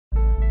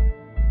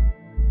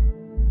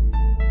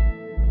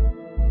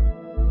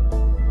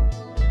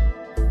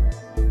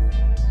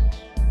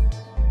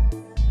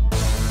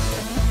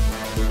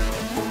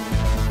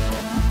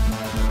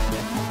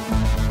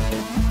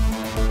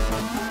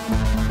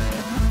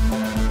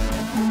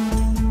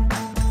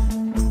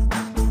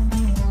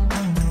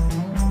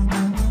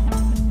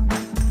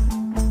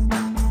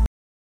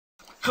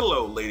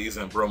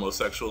ladies and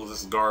bromosexuals,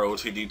 this is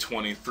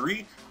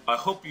GarOTD23. I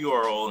hope you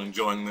are all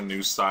enjoying the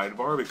new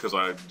sidebar because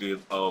I did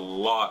a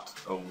lot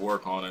of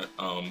work on it.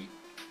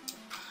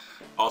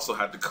 Also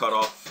had to cut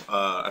off,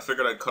 I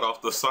figured I'd cut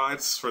off the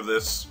sides for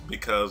this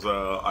because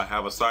I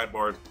have a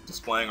sidebar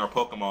displaying our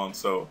Pokemon,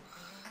 so,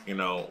 you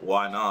know,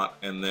 why not?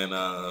 And then,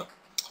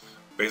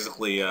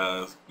 basically,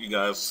 you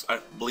guys, I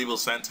believe it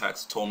was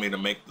Syntax, told me to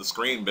make the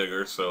screen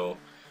bigger, so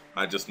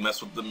I just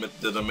messed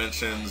with the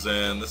dimensions,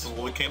 and this is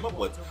what we came up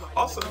with.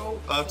 Also,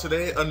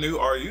 today, a new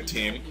RU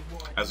team.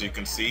 As you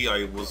can see,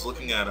 I was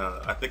looking at,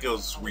 I think it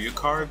was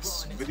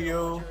Ryucard's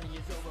video,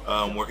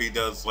 where he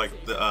does, like,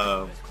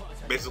 the,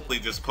 basically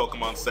just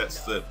Pokemon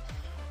sets that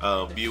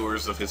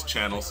viewers of his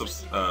channel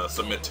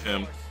submit to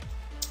him,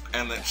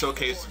 and then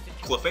showcased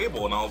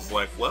Clefable, and I was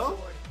like, well,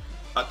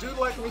 I do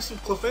like me some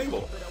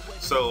Clefable.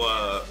 So,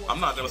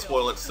 I'm not going to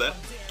spoil its set,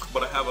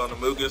 but I have on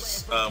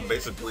Amogus,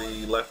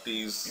 basically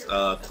Lefty's,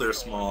 Clear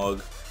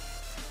Smog,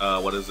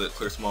 what is it,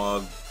 Clear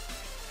Smog,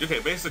 okay,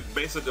 basic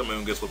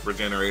Amogus with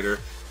Regenerator.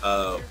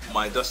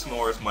 My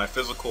Dusknoir is my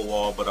physical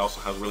wall, but also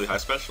has really high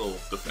special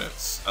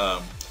defense.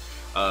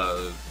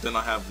 Then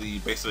I have the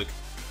basic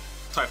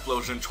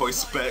Typhlosion Choice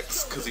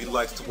Specs, because he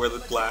likes to wear the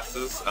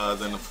glasses.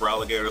 Then for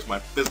Alligator is my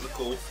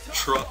physical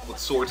truck with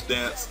Swords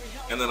Dance.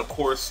 And then of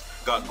course,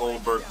 got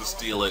Goldberg the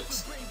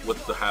Steelix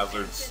with the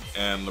Hazards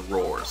and the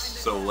Roars.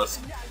 So let's,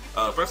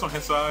 first on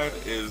his side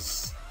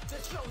is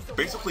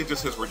basically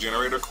just his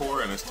Regenerator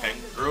core and his tank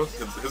growth.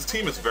 His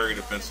team is very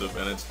defensive,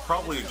 and it's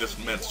probably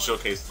just meant to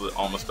showcase the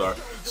Almastar.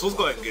 So let's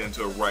go ahead and get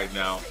into it right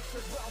now.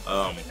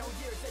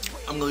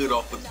 I'm gonna lead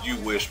off with You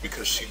Wish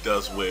because she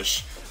does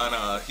wish,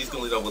 and he's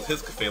gonna lead off with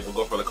his Clefable,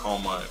 go for the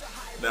Calm Mind.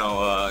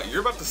 Now,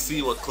 you're about to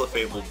see what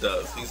Clefable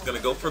does. He's gonna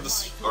go for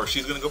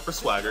she's gonna go for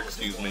Swagger,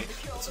 excuse me.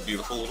 It's a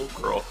beautiful little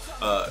girl,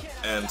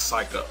 and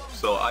Psych Up.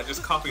 So I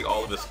just copied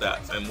all of his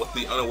stats, and with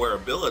the Unaware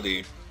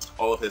ability,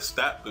 all of his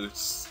stat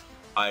boosts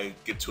I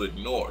get to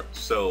ignore.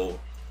 So,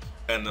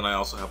 and then I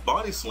also have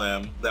Body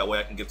Slam. That way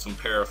I can get some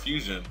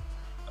Parafusion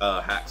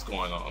hacks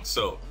going on.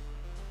 So.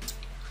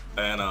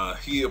 And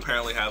he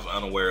apparently has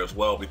Unaware as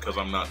well because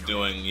I'm not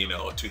doing, you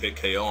know, a 2-hit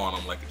KO on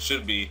him like it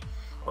should be,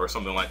 or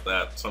something like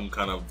that, some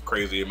kind of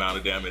crazy amount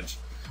of damage.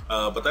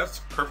 But that's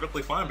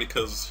perfectly fine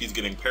because he's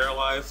getting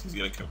paralyzed, he's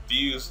getting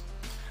confused,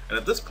 and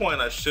at this point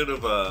I should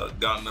have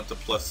gotten up to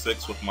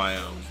 +6 with my,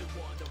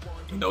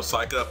 you know,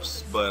 Psych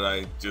Ups, but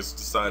I just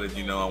decided,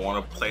 you know, I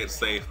want to play it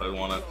safe. I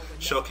want to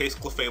showcase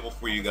Clefable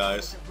for you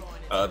guys.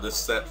 This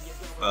set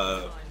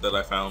that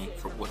I found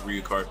with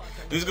Ryucard.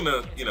 He's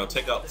gonna, you know,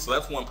 take out, so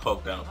that's one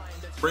poke down.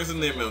 Brings in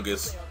the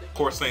Amogus. Of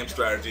course, same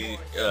strategy,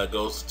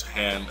 goes to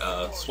hand,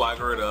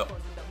 Swagger it up.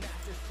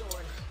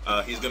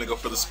 He's gonna go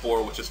for the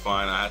Spore, which is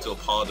fine. I had to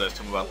apologize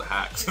to him about the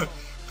hacks,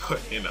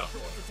 but, you know.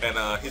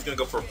 And he's gonna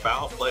go for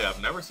Foul Play.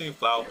 I've never seen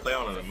Foul Play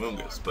on an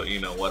Amogus, but, you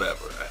know,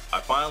 whatever.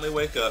 I finally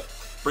wake up,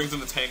 brings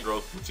in the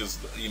Tangrowth, which is,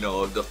 you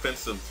know, a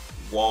defensive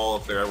wall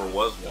if there ever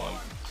was one.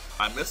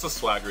 I miss a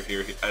Swagger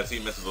here as he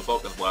misses a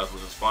Focus Blast,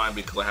 which is fine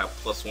because I have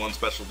 +1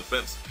 special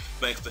defense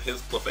thanks to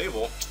his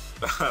Clefable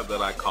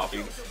that I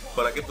copied.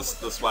 But I get the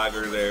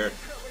Swagger there,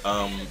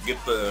 get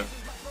the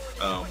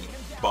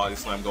Body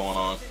Slam going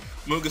on.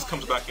 Amogus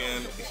comes back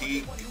in.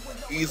 He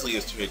easily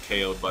is 2-hit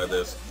KO'd by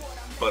this.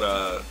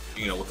 But,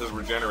 you know, with his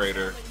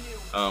Regenerator,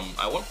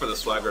 I went for the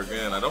Swagger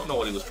again. I don't know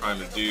what he was trying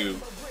to do.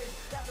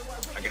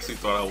 I guess he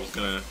thought I was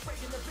gonna,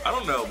 I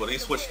don't know, but he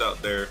switched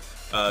out there.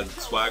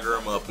 Swagger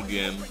him up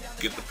again,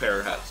 get the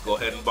Para Hats, go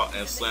ahead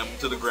and slam him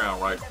to the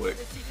ground right quick.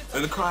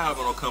 Then the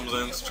Cryogonal comes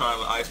in,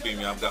 trying to Ice Beam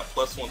me. I've got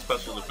 +1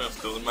 special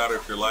defense, doesn't matter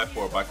if you're Life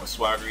Orb, I can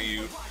Swagger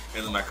you,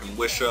 and then I can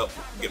Wish Up,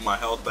 get my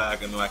health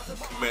back, and then I can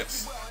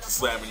commence to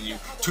slamming you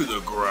to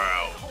the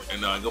ground.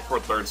 And I go for a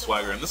third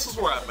Swagger, and this is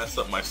where I mess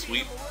up my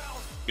sweep,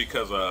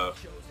 because,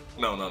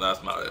 no,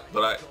 that's not it.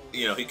 But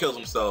you know, he kills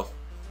himself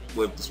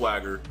with the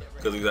Swagger,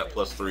 because he's at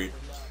 +3.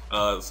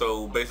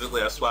 So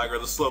basically I Swagger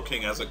the Slow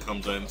King as it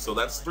comes in. So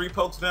that's 3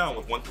 pokes down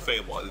with 1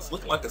 Clefable. It's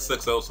looking like a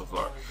 6-0 so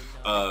far.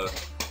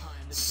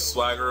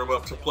 Swagger him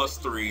up to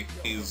 +3.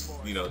 He's,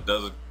 you know,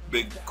 does a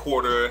big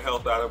quarter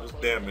health out of his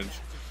damage.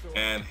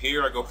 And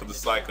here I go for the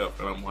Psych Up,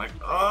 and I'm like,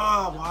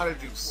 oh, why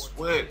did you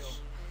switch?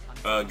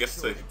 Gets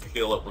to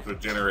heal up with a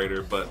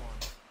Regenerator, but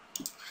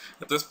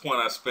at this point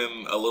I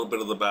spend a little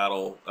bit of the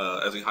battle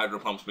as he Hydro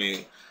Pumps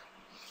me,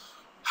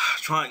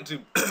 trying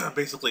to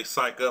basically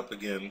Psych Up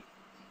again.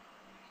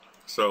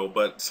 So,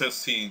 but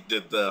since he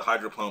did the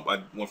Hydro Pump,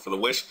 I went for the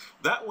Wish.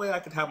 That way I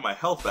could have my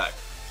health back.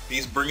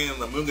 He's bringing in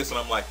the Amogus, and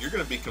I'm like, you're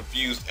going to be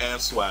confused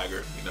and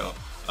Swaggered, you know.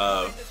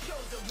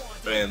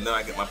 And then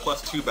I get my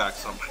 +2 back,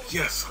 so I'm like,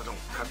 yes, I don't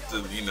have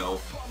to, you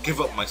know,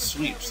 give up my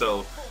sweep.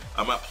 So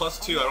I'm at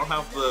 +2. I don't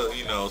have the,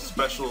 you know,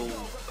 special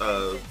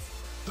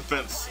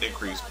defense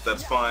increase, but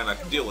that's fine. I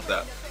can deal with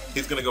that.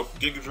 He's going to go for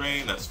Giga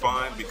Drain. That's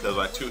fine because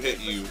I 2-hit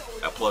you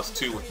at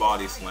 +2 with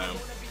Body Slam.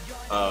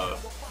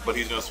 But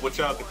he's going to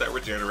switch out, get that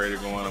Regenerator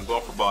going. I'm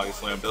going for Body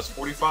Slam. Does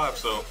 45,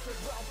 so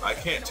I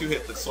can't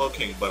 2-hit the Slow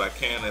King, but I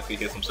can if he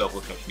hits himself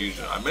with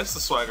Confusion. I missed the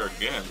Swagger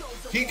again.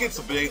 He gets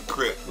a big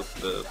crit with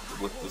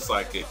the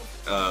Psychic.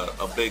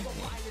 a big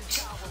one.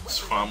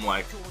 So I'm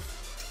like,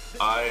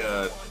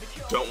 I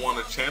don't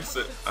want to chance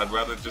it. I'd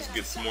rather just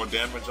get some more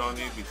damage on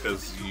you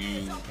because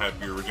you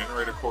have your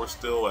regenerator core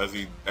still. As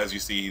you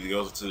see, he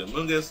goes to the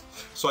Amoonguss.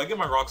 So I get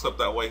my rocks up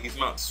that way. He's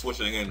not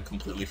switching in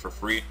completely for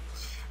free.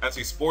 As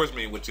he spores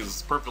me, which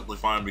is perfectly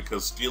fine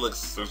because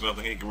Steelix, there's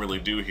nothing he can really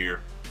do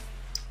here.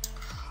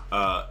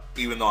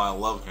 Even though I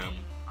love him.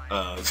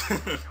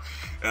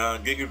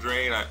 Giga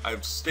Drain,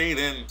 I've stayed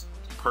in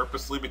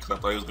purposely because I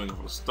thought he was going to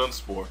go for the Stun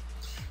Spore.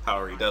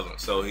 However, he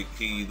doesn't. So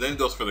he then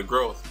goes for the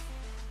Growth,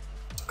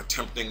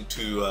 attempting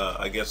to,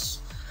 I guess,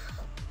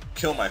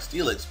 kill my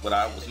Steelix, but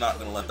I was not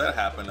going to let that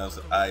happen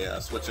as I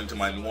switch into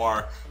my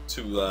Noir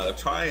to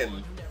try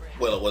and,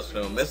 well, it was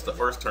going to miss the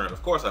first turn.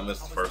 Of course I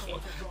missed the first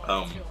one.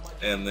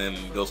 And then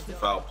goes for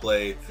Foul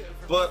Play.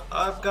 But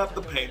I've got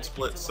the Pain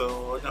Split,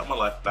 so I got my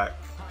life back.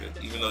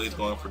 Even though he's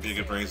going for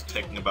Giga Drains,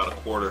 taking about a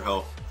quarter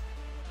health.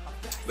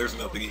 There's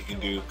nothing he can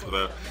do.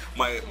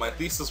 My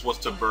thesis was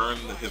to burn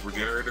his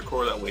regenerator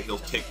core, that way he'll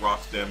take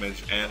rocks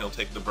damage and he'll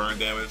take the burn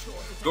damage.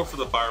 Go for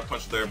the Fire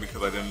Punch there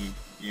because I didn't,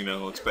 you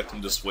know, expect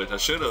him to switch. I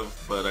should have,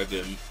 but I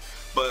didn't.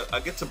 But I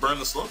get to burn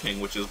the Slowking,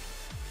 which is,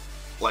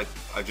 like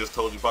I just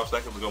told you 5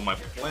 seconds ago, my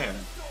plan.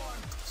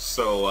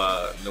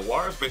 So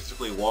Noir is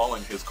basically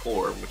walling his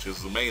core, which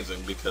is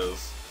amazing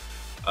because,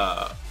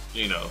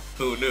 you know,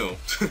 who knew?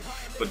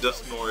 But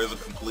Dusknoir is a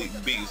complete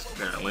beast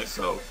apparently,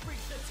 so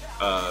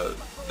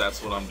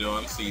that's what I'm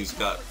doing. See, he's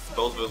got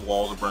both of his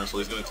walls are burned, so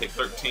he's going to take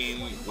 13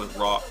 with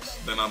rocks.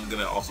 Then I'm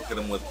going to also hit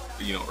him with,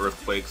 you know,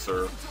 earthquakes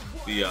or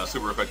the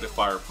super effective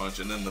fire punch,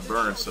 and then the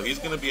burn. So he's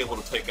going to be able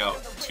to take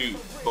out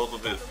both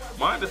of his.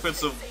 My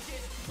defensive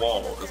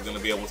wall is going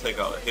to be able to take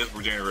out his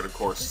regenerator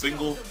core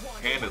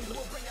single-handedly,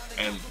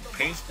 and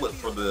Pain Split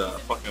for the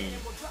fucking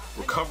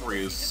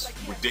recovery is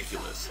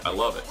ridiculous. I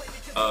love it.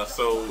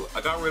 So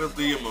I got rid of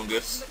the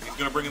Amoonguss. He's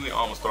gonna bring in the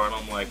Amistar, and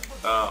I'm like,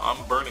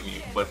 I'm burning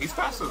you, but he's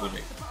faster than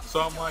me. So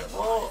I'm like,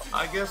 well,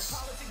 I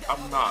guess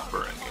I'm not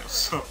burning you.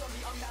 So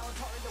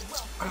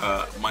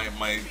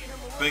my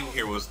thing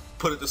here was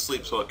put it to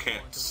sleep so it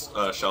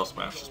can't Shell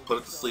Smash. Just put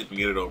it to sleep and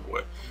get it over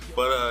with.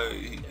 But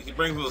he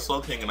brings in the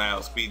Slowking, and I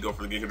outspeed, go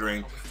for the Giga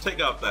Drain, take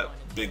out that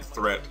big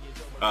threat.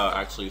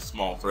 Actually a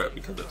small threat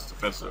because it's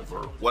defensive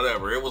or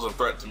whatever. It was a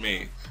threat to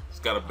me. It's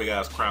got a big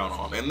ass crown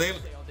on, and then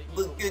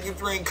the Giga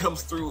Drain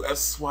comes through as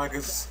swag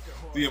as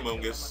the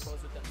Amoonguss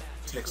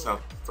takes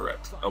out the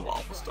threat of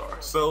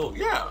Amistar. So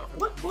yeah,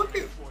 look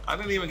at, I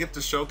didn't even get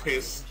to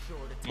showcase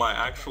my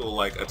actual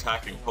like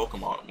attacking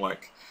Pokemon.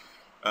 Like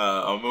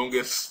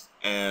Amoonguss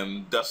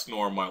and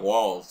Dusknoir, my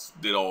walls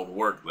did all the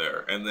work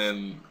there, and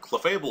then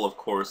Clefable, of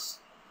course,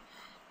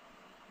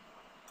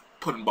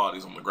 putting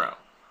bodies on the ground.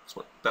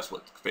 That's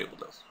what Clefable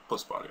does.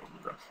 Puts body on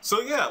the ground.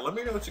 So yeah, let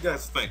me know what you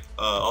guys think.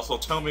 Also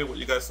tell me what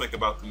you guys think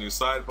about the new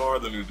sidebar,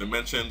 the new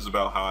dimensions,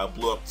 about how I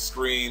blew up the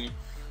screen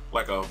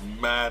like a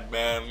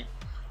madman.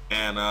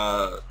 And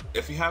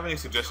if you have any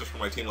suggestions for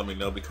my team, let me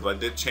know, because I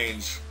did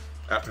change,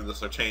 after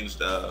this I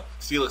changed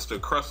Steelix to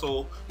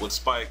Crustle with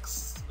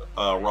Spikes,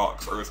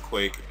 Rocks,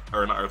 Earthquake,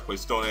 or not Earthquake,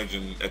 Stone Edge,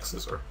 and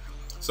X-Scissor.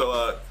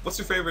 So what's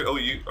your favorite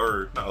OU,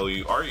 or not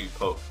OU, RU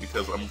poke?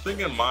 Because I'm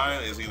thinking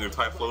mine is either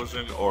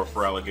Typhlosion or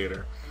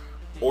Feraligatr,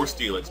 or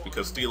Steelix,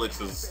 because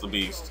Steelix is the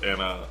beast,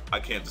 and I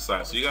can't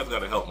decide. So you guys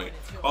gotta help me.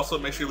 Also,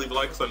 make sure you leave a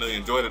like because I know you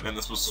enjoyed it,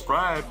 and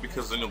subscribe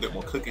because then you'll get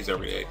more cookies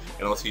every day.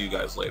 And I'll see you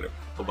guys later.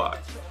 Bye-bye.